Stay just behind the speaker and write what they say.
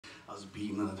I was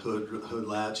beating the hood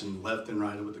latch and left and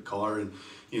right with the car, and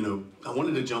you know, I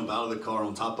wanted to jump out of the car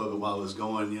on top of it while I was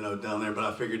going, you know, down there, but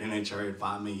I figured NHRA would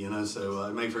find me, you know, so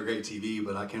it made for great TV,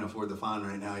 but I can't afford the fine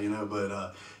right now, you know,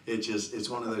 but it's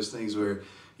one of those things where,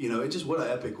 you know, it just, what an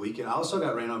epic weekend. I also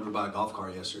got ran over by a golf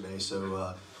cart yesterday,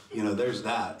 so, you know, there's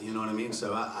that, you know what I mean?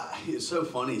 So it's so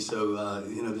funny. So,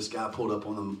 you know, this guy pulled up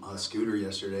on a scooter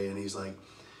yesterday, and he's like,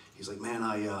 man,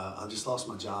 I just lost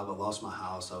my job, I lost my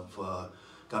house, I've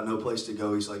got no place to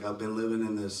go. He's like, I've been living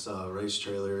in this race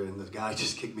trailer, and the guy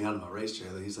just kicked me out of my race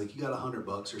trailer. He's like, you got $100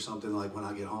 or something, like when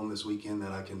I get home this weekend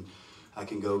that I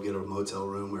can go get a motel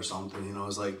room or something, you know? I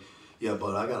was like, yeah,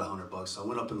 but I got $100. So I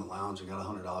went up in the lounge and got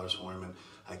 $100 for him, and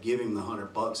I give him the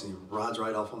 $100, and he rides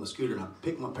right off on the scooter, and I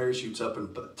pick my parachutes up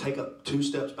and take up 2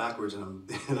 steps backwards,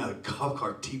 and a golf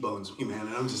cart T-bones me, man,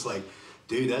 and I'm just like,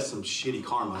 dude, that's some shitty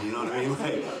karma, you know what I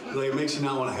mean? Like it makes you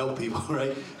not want to help people,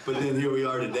 right? But then here we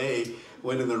are today,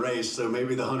 winning the race, so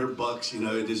maybe the $100, you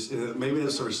know, it just, maybe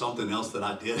that's sort of something else that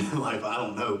I did in life, I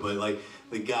don't know, but like,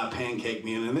 the guy pancaked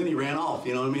me, and then he ran off,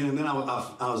 you know what I mean? And then I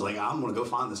was like, I'm gonna go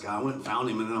find this guy. I went and found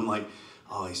him, and then I'm like,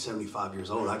 oh, he's 75 years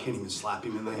old, I can't even slap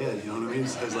him in the head, you know what I mean?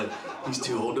 So it's like, he's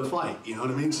too old to fight, you know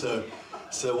what I mean? So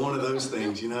one of those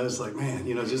things, you know, it's like, man,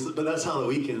 you know, but that's how the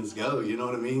weekends go, you know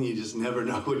what I mean? You just never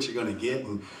know what you're gonna get,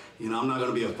 and, you know, I'm not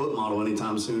gonna be a foot model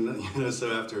anytime soon, you know,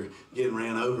 so after getting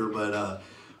ran over,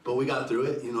 but we got through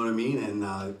it, you know what I mean?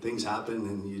 And things happen,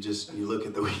 and you look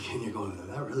at the weekend, you're going, did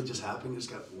that really just happen? Just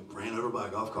got ran over by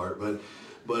a golf cart. But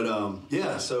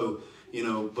yeah, so, you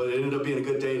know, but it ended up being a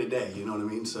good day today, you know what I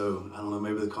mean? So, I don't know,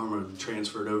 maybe the karma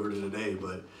transferred over to today,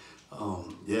 but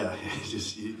yeah, it's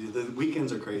just, the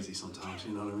weekends are crazy sometimes,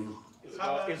 you know what I mean?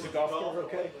 Is the golf cart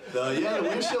okay? Yeah, the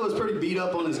windshield was pretty beat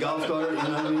up on his golf cart, you know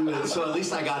what I mean? But, so at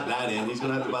least I got that in. He's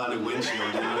gonna have to buy a new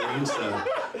windshield, you know what I mean?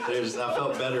 So I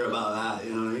felt better about that,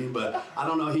 you know what I mean? But I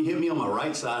don't know, he hit me on my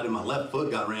right side and my left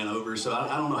foot got ran over, so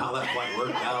I don't know how that quite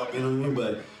worked out, you know what I mean?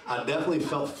 But I definitely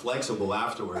felt flexible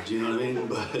afterwards, you know what I mean?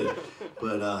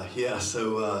 But yeah,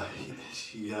 so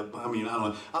yeah, I mean, I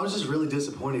don't know. I was just really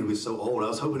disappointed he was so old. I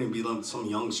was hoping he'd be like some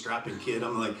young strapping kid.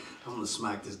 I'm like, I'm gonna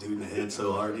smack this dude in the head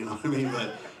so hard, you know what I mean?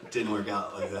 But it didn't work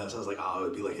out like that. So I was like, oh, it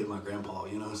would be like hitting my grandpa,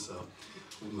 you know? So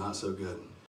not so good.